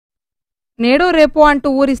నేడో రేపో అంటూ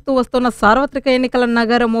ఊరిస్తూ వస్తున్న సార్వత్రిక ఎన్నికల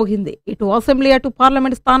నగరం మోగింది. ఇటు అసెంబ్లీ అటు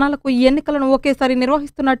పార్లమెంట్ స్థానాలకు ఈ ఎన్నికలను ఒకేసారి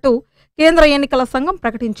నిర్వహిస్తున్నట్టు కేంద్ర ఎన్నికల సంఘం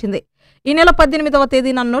ప్రకటించింది. ఈ నెల 18వ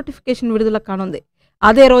తేదీన నోటిఫికేషన్ విడుదల కానుంది.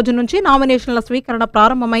 అదే రోజు నుంచి నామినేషన్ల స్వీకరణ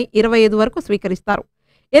ప్రారంభమై 25 వరకు స్వీకరిస్తారు.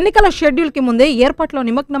 ఎన్నికల షెడ్యూల్కి ముందే ఏర్పాట్లో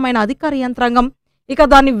నిమగ్నమైన అధికార యంత్రాంగం ఇక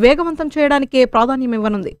దాన్ని వేగవంతం చేయడానికే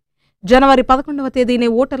ప్రాధాన్యమివ్వనుంది. జనవరి 11వ తేదీనే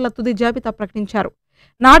ఓటర్ల తుది జాబితా ప్రకటించారు.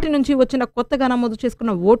 నాటి నుంచి వచ్చిన కొత్తగా నమోదు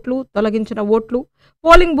చేసుకున్న ఓట్లు, తొలగించిన ఓట్లు,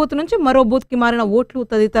 పోలింగ్ బూత్ నుంచి మరో బూత్కి మారిన ఓట్లు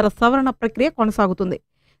తదితర సవరణ ప్రక్రియ కొనసాగుతుంది.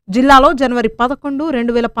 జిల్లాలో జనవరి 11,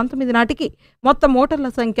 2019 నాటికి మొత్తం ఓటర్ల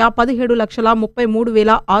సంఖ్య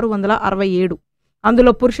 17,33,667.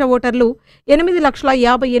 అందులో పురుష ఓటర్లు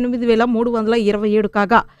 8,58,327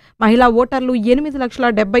 కాగా మహిళా ఓటర్లు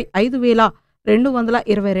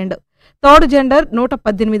 8,75,222. థర్డ్ జెండర్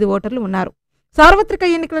 118 ఓటర్లు ఉన్నారు. సార్వత్రిక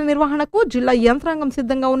ఎన్నికల నిర్వహణకు జిల్లా యంత్రాంగం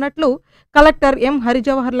సిద్ధంగా ఉన్నట్లు కలెక్టర్ ఎం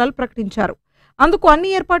హరిజవహర్ లాల్ ప్రకటించారు. అందుకు అన్ని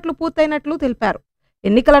ఏర్పాట్లు పూర్తయినట్లు తెలిపారు.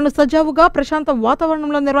 ఎన్నికలను సజావుగా ప్రశాంత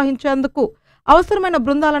వాతావరణంలో నిర్వహించేందుకు అవసరమైన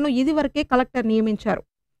బృందాలను ఇదివరకే కలెక్టర్ నియమించారు.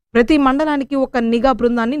 ప్రతి మండలానికి ఒక నిఘా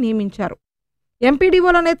బృందాన్ని నియమించారు.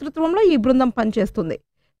 ఎంపీడీఓల నేతృత్వంలో ఈ బృందం పనిచేస్తుంది.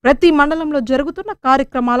 ప్రతి మండలంలో జరుగుతున్న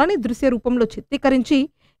కార్యక్రమాలని దృశ్య రూపంలో చిత్రీకరించి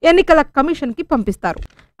ఎన్నికల కమిషన్కి పంపిస్తారు.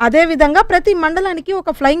 అదేవిధంగా ప్రతి మండలానికి ఒక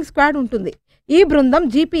ఫ్లయింగ్ స్క్వాడ్ ఉంటుంది. ఈ బృందం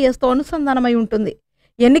జీపీఎస్తో అనుసంధానమై ఉంటుంది.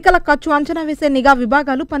 ఎన్నికల ఖర్చు అంచనా వేసే నిఘా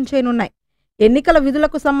విభాగాలు పనిచేయనున్నాయి. ఎన్నికల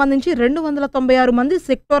విధులకు సంబంధించి 296 మంది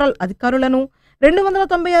సెక్టోరల్ అధికారులను,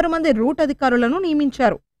 296 మంది రూట్ అధికారులను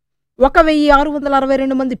నియమించారు.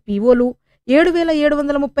 1,662 మంది పీఓలు,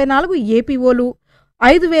 7,734 ఏపీఓలు,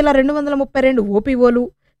 5,232 ఓపీఓలు,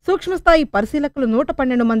 సూక్ష్మస్థాయి పరిశీలకులు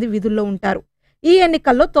 112 మంది విధుల్లో ఉంటారు. ఈ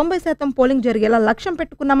ఎన్నికల్లో 90% పోలింగ్ జరిగేలా లక్ష్యం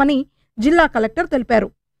పెట్టుకున్నామని జిల్లా కలెక్టర్ తెలిపారు.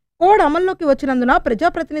 కోడ్ అమల్లోకి వచ్చినందున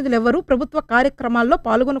ప్రజాప్రతినిధులెవరూ ప్రభుత్వ కార్యక్రమాల్లో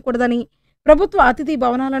పాల్గొనకూడదని, ప్రభుత్వ అతిథి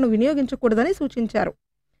భవనాలను వినియోగించకూడదని సూచించారు.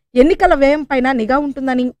 ఎన్నికల వ్యయంపైన నిఘా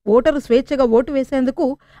ఉంటుందని, ఓటరు స్వేచ్ఛగా ఓటు వేసేందుకు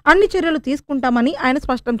అన్ని చర్యలు తీసుకుంటామని ఆయన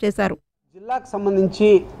స్పష్టం చేశారు. జిల్లాకు సంబంధించి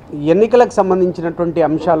ఎన్నికలకు సంబంధించినటువంటి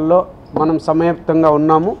అంశాల్లో మనం సమయప్తంగా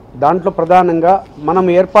ఉన్నాము. దాంట్లో ప్రధానంగా మనం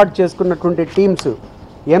ఏర్పాటు చేసుకున్నటువంటి టీమ్స్,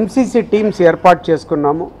 ఎంసీసీ టీమ్స్ ఏర్పాటు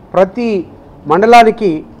చేసుకున్నాము. ప్రతి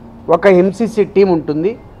మండలానికి ఒక ఎంసీసీ టీం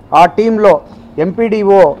ఉంటుంది. ఆ టీంలో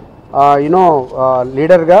ఎంపీడీఓ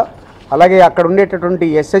లీడర్గా, అలాగే అక్కడ ఉండేటటువంటి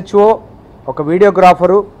ఎస్హెచ్ఓ, ఒక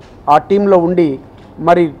వీడియోగ్రాఫరు ఆ టీంలో ఉండి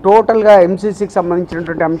మరి టోటల్గా ఎంసీసీకి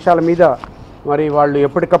సంబంధించినటువంటి అంశాల మీద మరి వాళ్ళు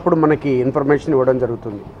ఎప్పటికప్పుడు మనకి ఇన్ఫర్మేషన్ ఇవ్వడం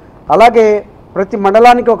జరుగుతుంది. అలాగే ప్రతి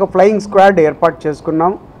మండలానికి ఒక ఫ్లయింగ్ స్క్వాడ్ ఏర్పాటు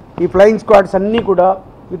చేసుకున్నాం. ఈ ఫ్లయింగ్ స్క్వాడ్స్ అన్నీ కూడా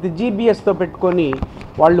విత్ జీబీఎస్తో పెట్టుకొని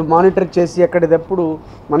వాళ్ళు మానిటర్ చేసి ఎక్కడిదప్పుడు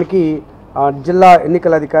మనకి జిల్లా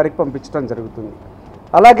ఎన్నికల అధికారికి పంపించడం జరుగుతుంది.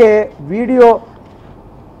 అలాగే వీడియో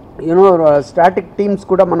స్టాటిక్ టీమ్స్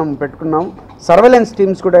కూడా మనం పెట్టుకున్నాం. సర్వేలెన్స్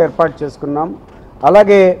టీమ్స్ కూడా ఏర్పాటు చేసుకున్నాం.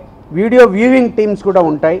 అలాగే వీడియో వ్యూవింగ్ టీమ్స్ కూడా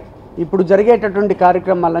ఉంటాయి. ఇప్పుడు జరిగేటటువంటి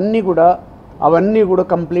కార్యక్రమాలన్నీ కూడా అవన్నీ కూడా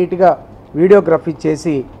కంప్లీట్గా వీడియోగ్రఫీ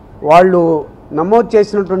చేసి వాళ్ళు నమోదు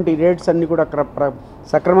చేసినటువంటి రేట్స్ అన్నీ కూడా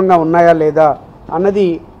సక్రమంగా ఉన్నాయా లేదా అన్నది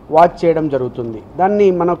వాచ్ చేయడం జరుగుతుంది. దాన్ని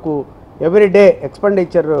మనకు ఎవ్రీడే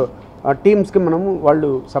ఎక్స్పెండిచర్ టీమ్స్కి మనము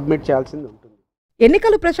వాళ్ళు సబ్మిట్ చేయాల్సింది ఉంటుంది.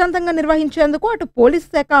 ఎన్నికలు ప్రశాంతంగా నిర్వహించేందుకు అటు పోలీసు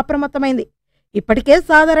శాఖ అప్రమత్తమైంది. ఇప్పటికే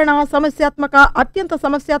సాధారణ, సమస్యాత్మక, అత్యంత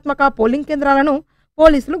సమస్యాత్మక పోలింగ్ కేంద్రాలను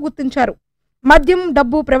పోలీసులు గుర్తించారు. మద్యం,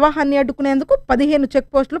 డబ్బు ప్రవాహాన్ని అడ్డుకునేందుకు 15 చెక్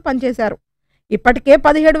పోస్టులు పనిచేశారు. ఇప్పటికే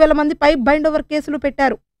 17,000 మందిపై బైండ్ ఓవర్ కేసులు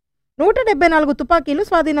పెట్టారు. 174 తుపాకీలు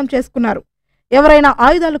స్వాధీనం చేసుకున్నారు. ఎవరైనా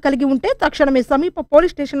ఆయుధాలు కలిగి ఉంటే తక్షణమే సమీప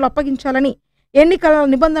పోలీస్ స్టేషన్లో అప్పగించాలని, ఎన్నికల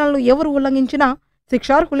నిబంధనలు ఎవరు ఉల్లంఘించినా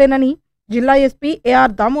శిక్షార్హులేనని జిల్లా ఎస్పీ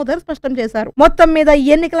ఏఆర్ దామోదర్ స్పష్టం చేశారు. మొత్తం మీద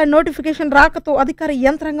ఎన్నికల నోటిఫికేషన్ రాకతో అధికార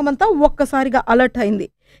యంత్రాంగమంతా ఒక్కసారిగా అలర్ట్ అయింది.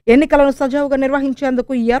 ఎన్నికలను సజావుగా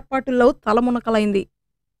నిర్వహించేందుకు ఏర్పాటుల్లో తలమునకలైంది.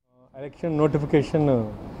 ఎలక్షన్ నోటిఫికేషన్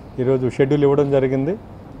ఈరోజు షెడ్యూల్ ఇవ్వడం జరిగింది.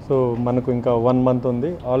 సో మనకు ఇంకా 1 మంత్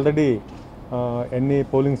ఉంది. ఆల్రెడీ ఎన్ని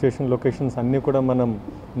పోలింగ్ స్టేషన్ లొకేషన్స్ అన్నీ కూడా మనం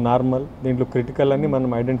నార్మల్, దీంట్లో క్రిటికల్ అని మనం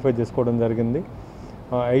ఐడెంటిఫై చేసుకోవడం జరిగింది.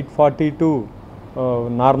 842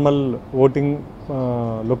 నార్మల్ ఓటింగ్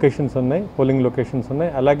లొకేషన్స్ ఉన్నాయి, పోలింగ్ లొకేషన్స్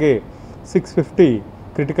ఉన్నాయి. అలాగే 650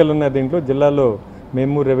 క్రిటికల్ ఉన్నాయి. దీంట్లో జిల్లాలో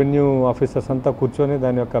మేము రెవెన్యూ ఆఫీసర్స్ అంతా కూర్చొని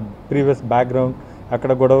దాని యొక్క ప్రీవియస్ బ్యాక్గ్రౌండ్,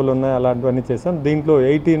 అక్కడ గొడవలు ఉన్నాయి, అలాంటివన్నీ చేసాం. దీంట్లో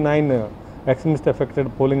 89 ఎక్స్ట్రీమిస్ట్ ఎఫెక్టెడ్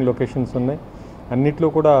పోలింగ్ లొకేషన్స్ ఉన్నాయి. అన్నిట్లో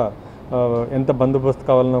కూడా ఎంత బందోబస్తు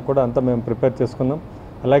కావాలన్నా కూడా అంతా మేము ప్రిపేర్ చేసుకున్నాం.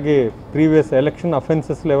 అలాగే ప్రీవియస్ ఎలక్షన్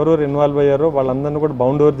అఫెన్సెస్లో ఎవరెవరు ఇన్వాల్వ్ అయ్యారో వాళ్ళందరినీ కూడా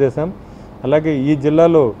బౌండ్ ఓవర్ చేశాం. అలాగే ఈ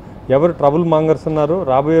జిల్లాలో ఎవరు ట్రబుల్ మాంగర్స్ ఉన్నారో,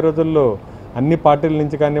 రాబోయే రోజుల్లో అన్ని పార్టీల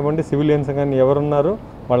నుంచి కానివ్వండి, సివిలియన్స్ కానీ ఎవరున్నారో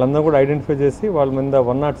వాళ్ళందరూ కూడా ఐడెంటిఫై చేసి వాళ్ళ మీద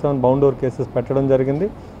 107 బౌండ్ ఓవర్ కేసెస్ పెట్టడం జరిగింది.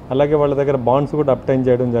 అలాగే వాళ్ళ దగ్గర బాండ్స్ కూడా అప్టైన్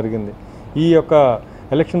చేయడం జరిగింది. ఈ యొక్క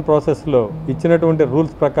ఎలక్షన్ ప్రాసెస్లో ఇచ్చినటువంటి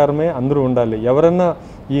రూల్స్ ప్రకారమే అందరూ ఉండాలి. ఎవరన్నా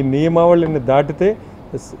ఈ నియమావళిని దాటితే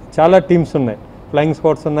చాలా టీమ్స్ ఉన్నాయి, ఫ్లయింగ్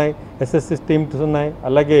స్క్వాడ్స్ ఉన్నాయి, ఎస్ఎస్సి టీమ్స్ ఉన్నాయి,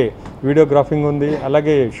 అలాగే వీడియోగ్రాఫింగ్ ఉంది,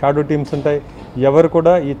 అలాగే షాడో టీమ్స్ ఉంటాయి. ఎవరు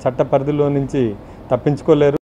కూడా ఈ చట్ట పరిధిలో నుంచి తప్పించుకోలేరు.